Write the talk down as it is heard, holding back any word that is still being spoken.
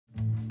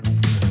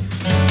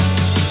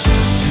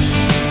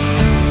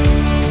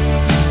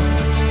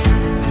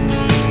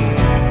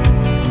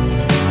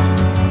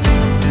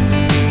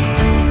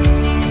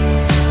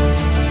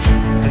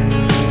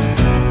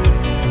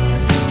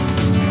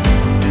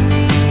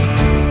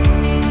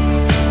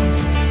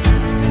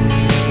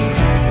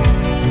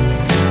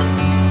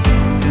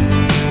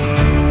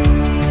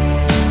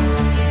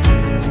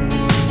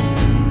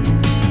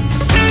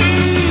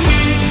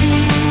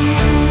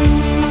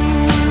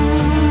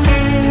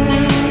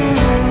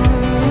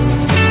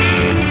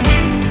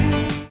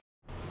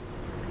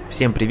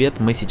Всем привет!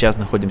 Мы сейчас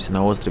находимся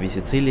на острове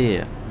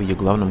Сицилии, в ее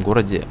главном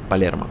городе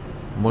Палермо.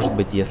 Может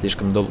быть, я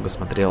слишком долго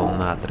смотрел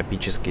на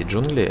тропические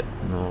джунгли,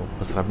 но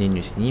по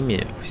сравнению с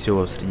ними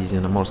все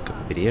средиземноморское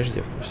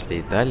побережье, в том числе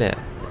Италия,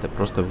 это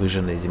просто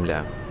выжженная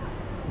земля.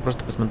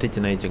 Просто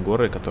посмотрите на эти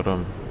горы,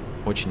 которым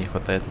очень не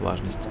хватает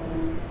влажности.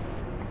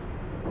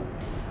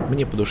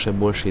 Мне по душе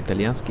больше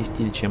итальянский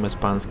стиль, чем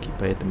испанский,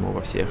 поэтому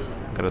во всех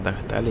городах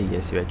Италии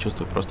я себя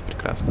чувствую просто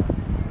прекрасно.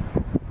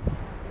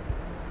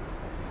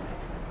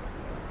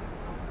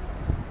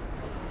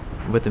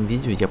 В этом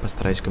видео я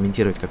постараюсь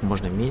комментировать как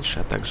можно меньше,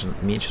 а также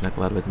меньше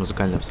накладывать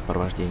музыкальное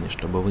сопровождение,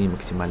 чтобы вы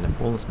максимально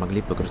полно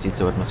смогли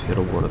погрузиться в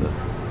атмосферу города.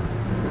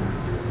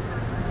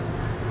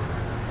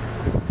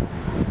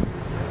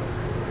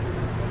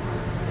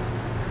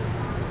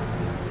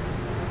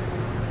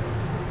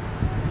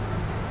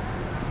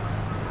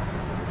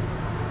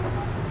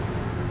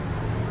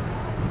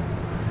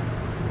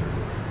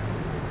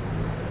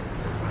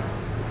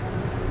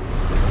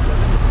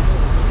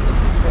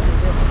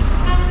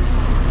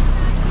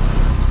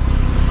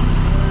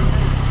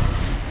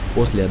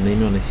 После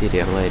одноименной серии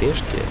 «Орла и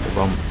решки»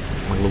 вам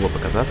могло бы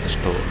показаться,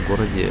 что в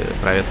городе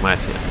правят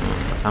мафия,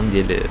 но на самом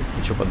деле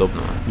ничего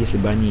подобного. Если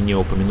бы они не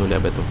упомянули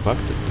об этом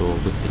факте, то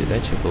в их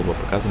передаче был бы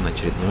показан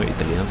очередной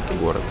итальянский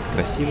город.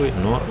 Красивый,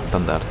 но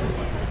стандартный.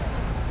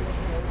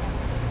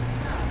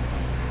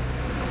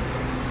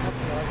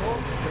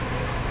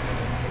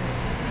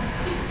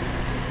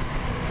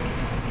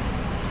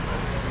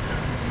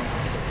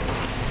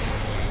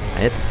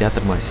 А это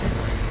театр Массимо.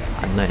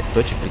 Одна из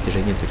точек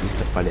притяжения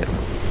туристов Палермо.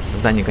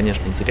 Здание,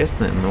 конечно,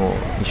 интересное, но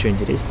еще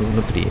интереснее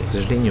внутри. К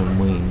сожалению,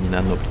 мы ни на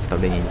одно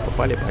представление не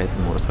попали,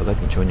 поэтому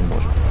рассказать ничего не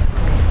можем.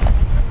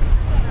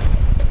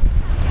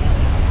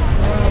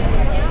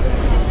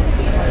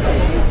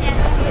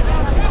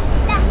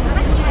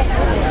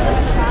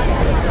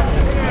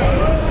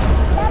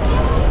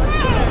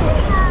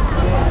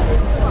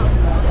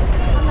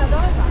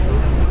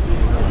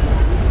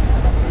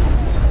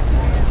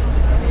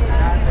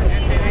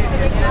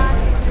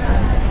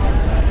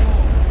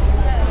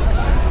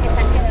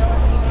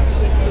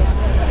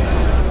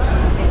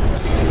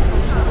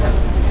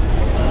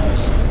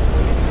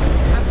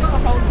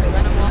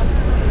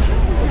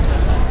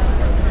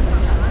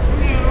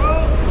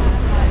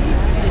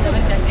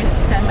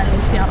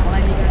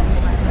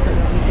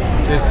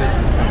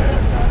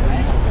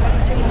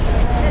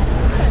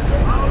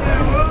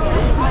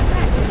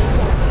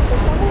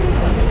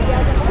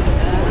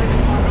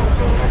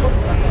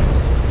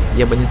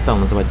 Я бы не стал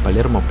называть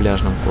Палермо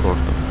пляжным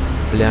курортом.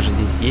 Пляжи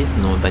здесь есть,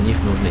 но до них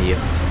нужно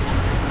ехать.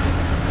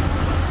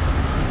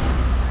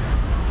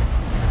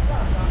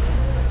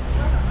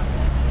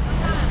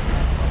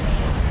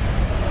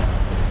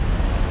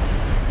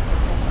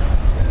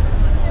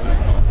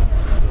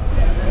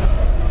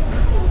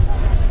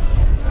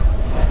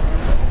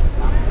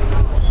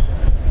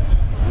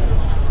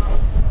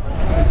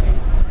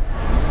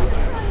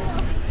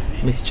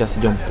 Мы сейчас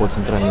идем по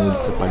центральной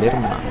улице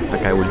Палермо.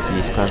 Такая улица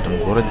есть в каждом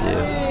городе.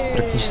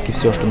 Практически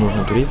все, что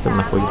нужно туристам,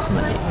 находится на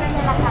ней.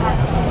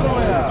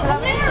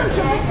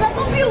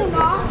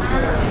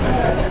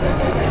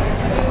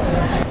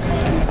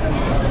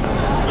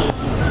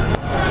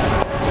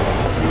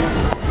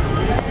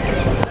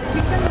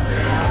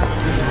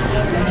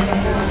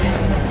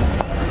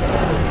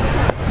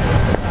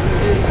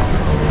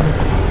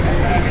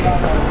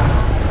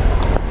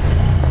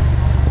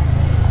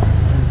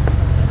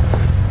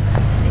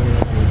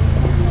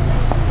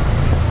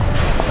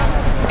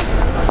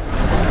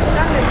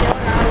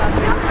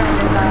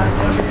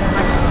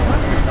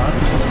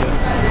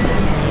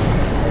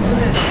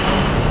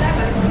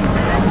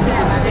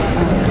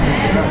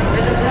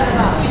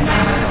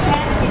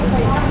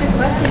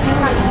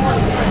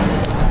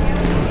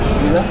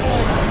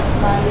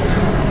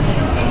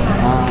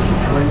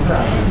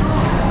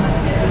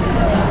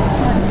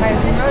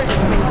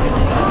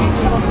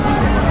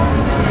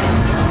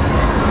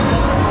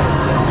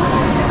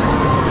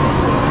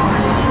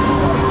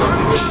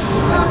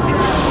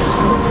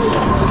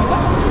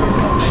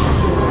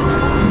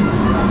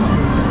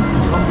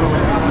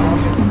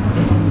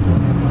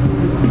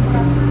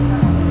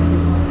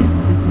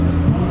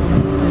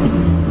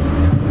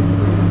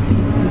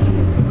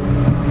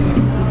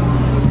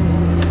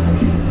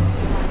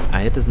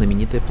 Это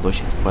знаменитая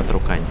площадь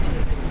Квадроканти.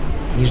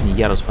 Нижний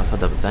ярус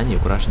фасадов зданий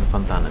украшен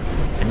фонтанами.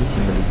 Они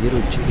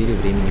символизируют 4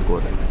 времени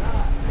года.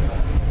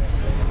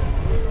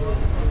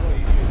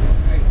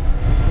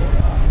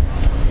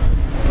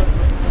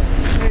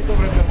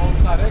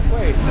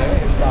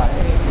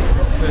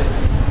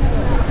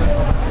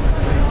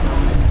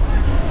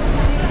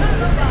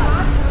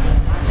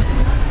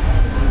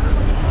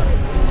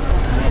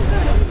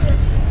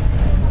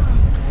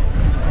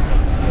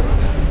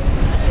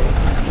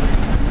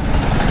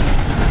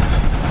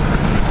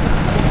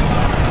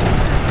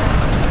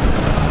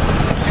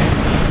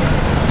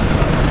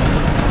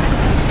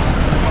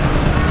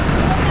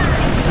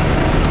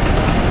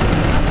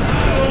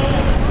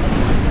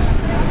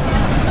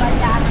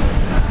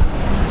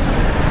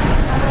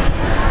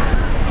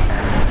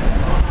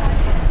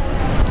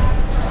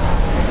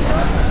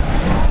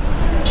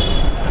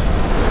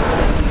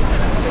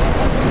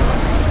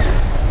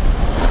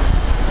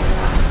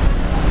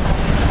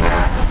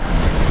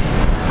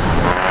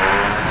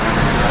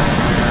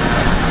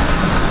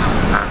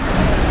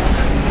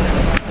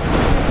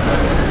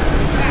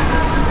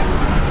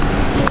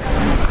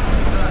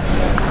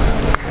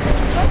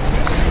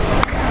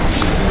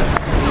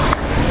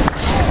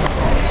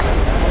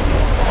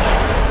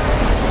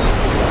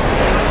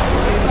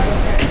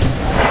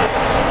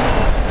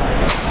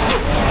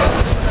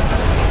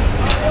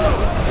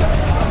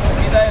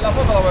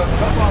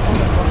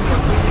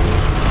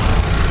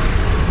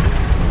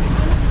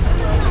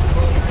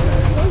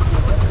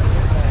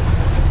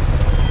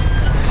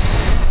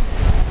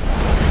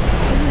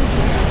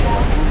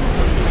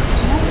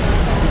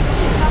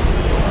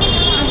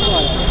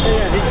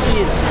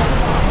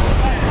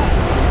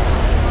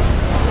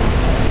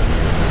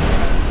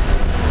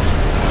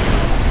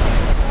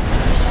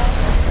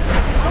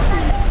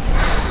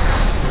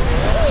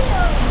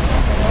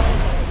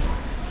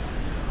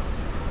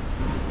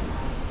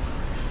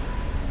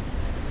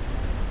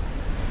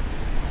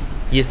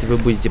 Если вы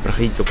будете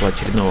проходить около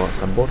очередного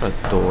собора,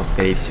 то,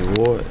 скорее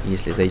всего,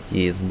 если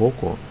зайти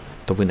сбоку,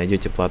 то вы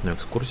найдете платную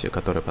экскурсию,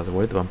 которая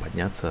позволит вам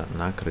подняться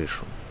на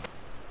крышу.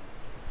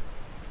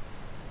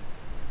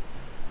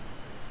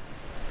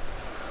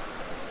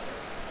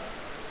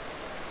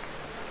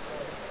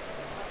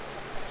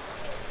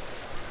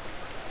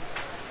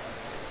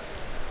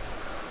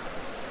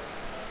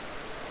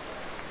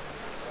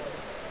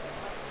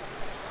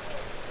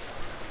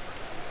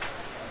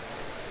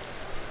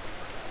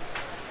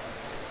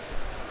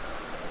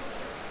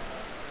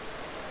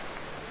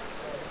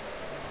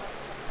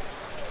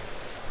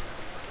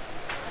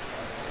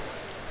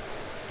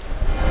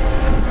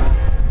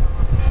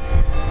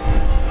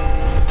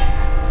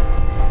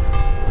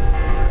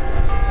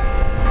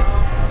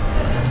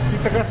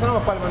 Такая самая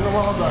пальма, но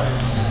молодая.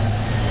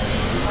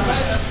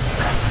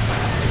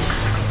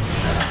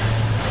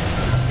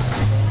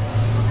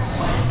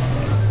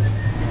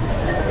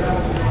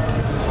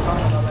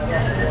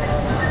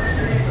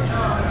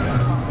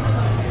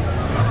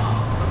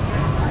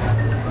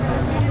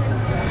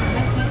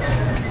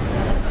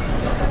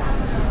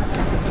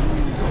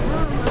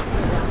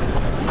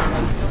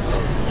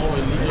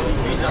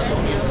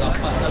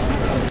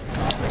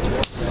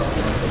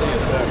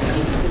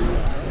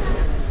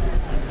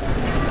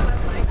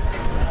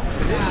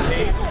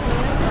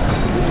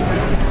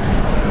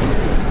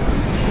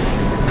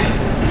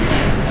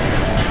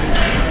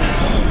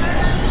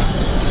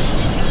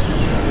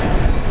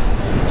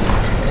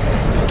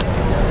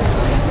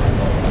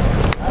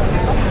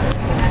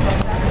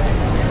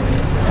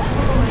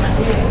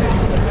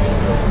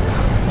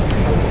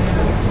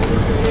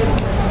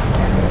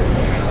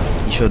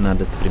 Еще одна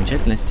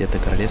достопримечательность — это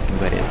Королевский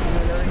дворец.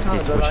 Но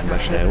здесь очень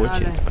большая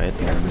очередь,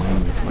 поэтому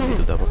мы не смогли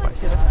туда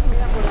попасть.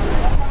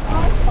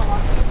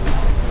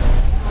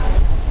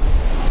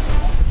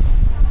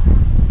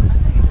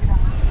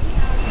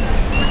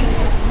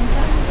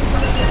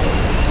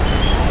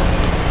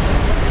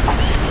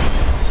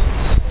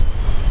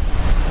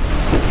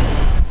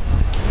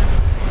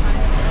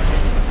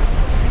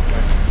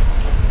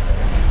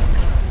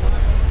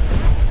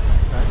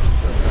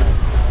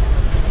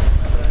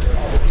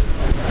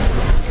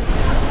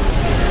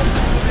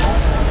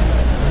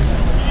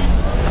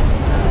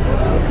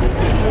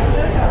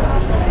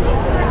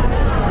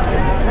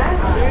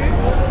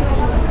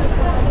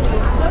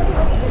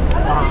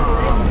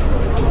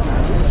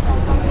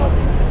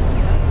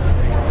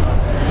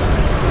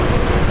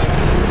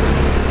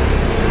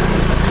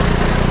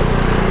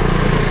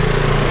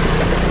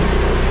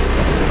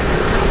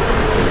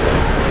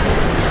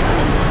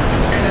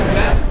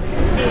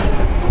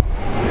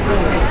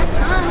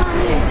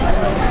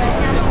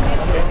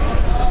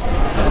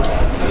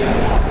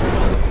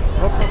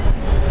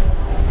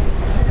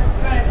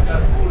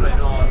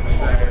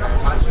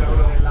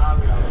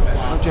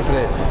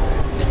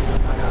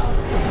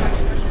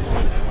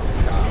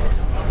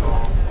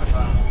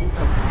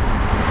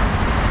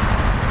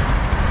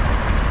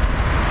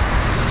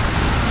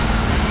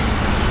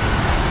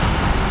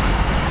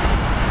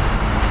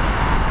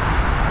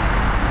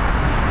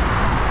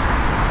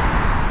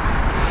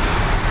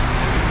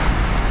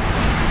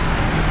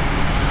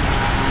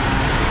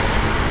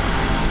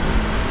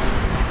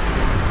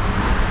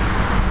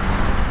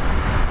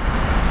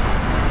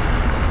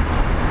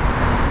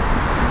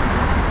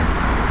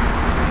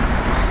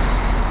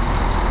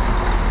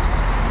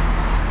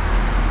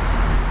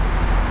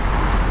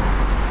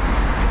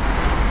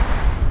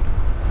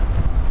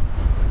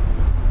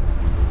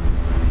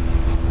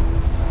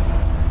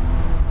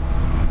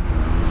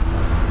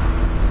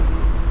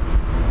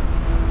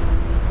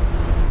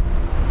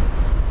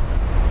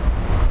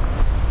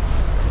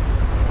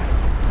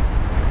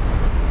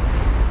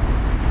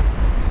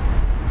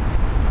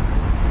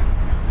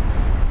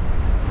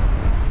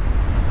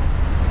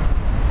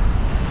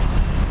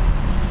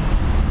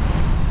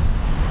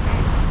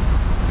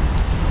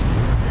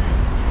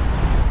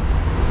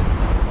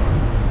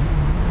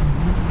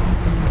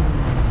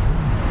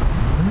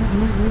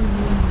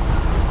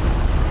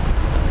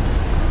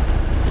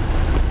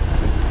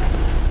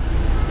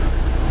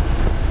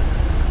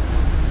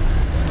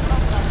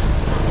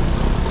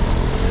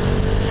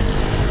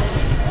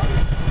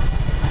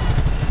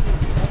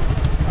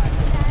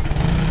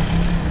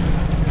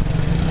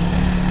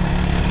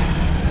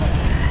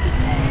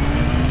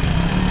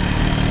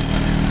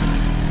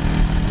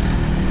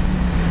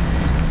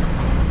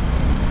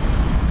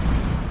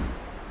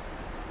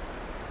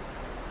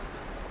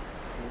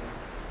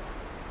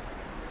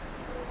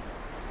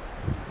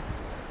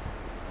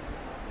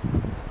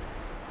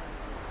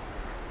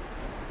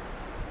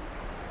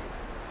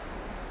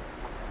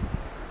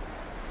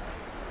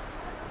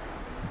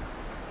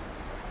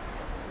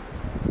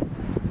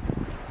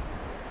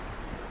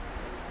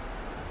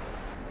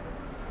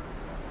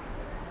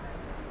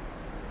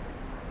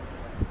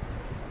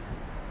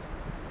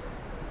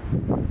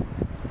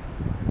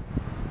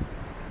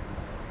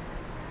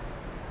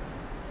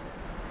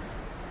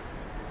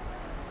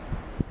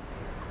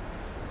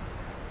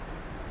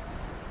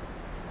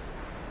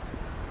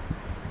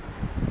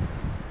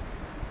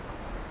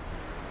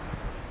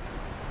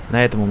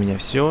 На этом у меня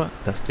все.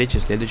 До встречи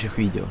в следующих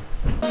видео.